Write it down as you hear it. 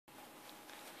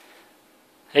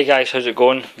Hey guys, how's it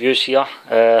going? Views here.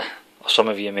 Some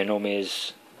of you may know me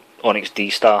as Onyx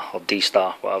D-Star or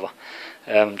D-Star, whatever.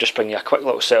 Just bring you a quick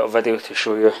little setup video to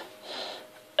show you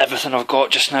everything I've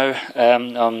got just now.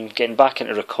 I'm getting back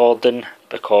into recording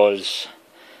because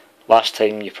last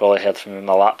time you probably heard from me,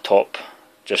 my laptop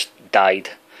just died.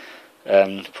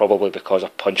 Probably because I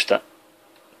punched it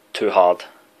too hard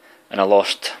and I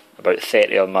lost about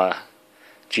 30 of my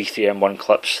G3M1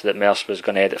 clips that Merce was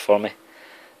going to edit for me.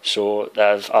 So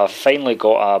I've finally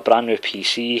got a brand new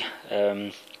PC.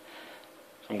 I'm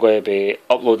going to be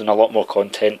uploading a lot more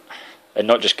content, and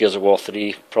not just Gears of War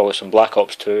 3, probably some Black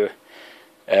Ops 2,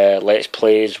 Let's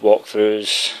Plays,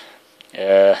 walkthroughs,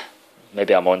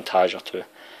 maybe a montage or two.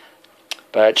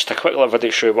 But just a quick little video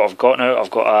to show you what I've got now.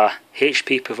 I've got a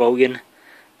HP Pavilion.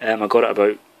 I got it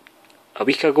about a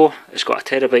week ago. It's got a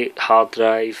terabyte hard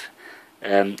drive,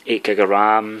 8GB of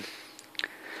RAM.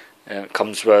 It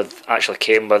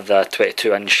came with a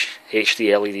 22-inch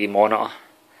HD LED monitor,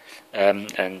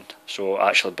 and so I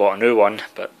actually bought a new one,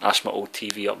 but that's my old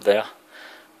TV up there.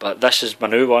 But this is my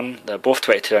new one. They're both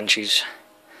 22 inches.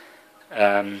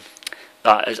 I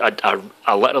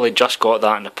literally just got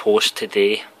that in the post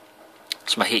today.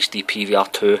 It's my HD PVR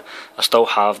 2. I still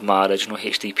have my original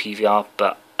HD PVR,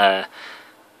 but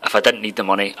if I didn't need the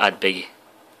money, I'd be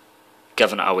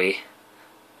giving it away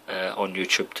on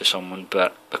YouTube to someone,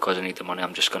 but because I need the money,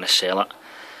 I'm just going to sell it.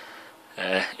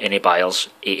 Any buyers,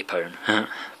 £80.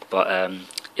 But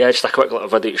yeah, just a quick little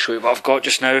video to show you what I've got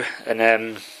just now,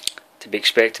 and to be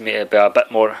expecting me to be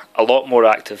a lot more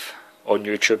active on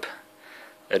YouTube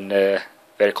in the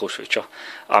very close future.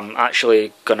 I'm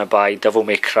actually going to buy Devil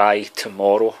May Cry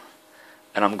tomorrow,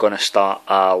 and I'm going to start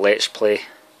a Let's Play,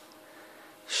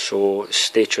 so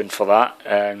stay tuned for that,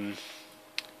 and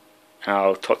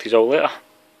I'll talk to you all later.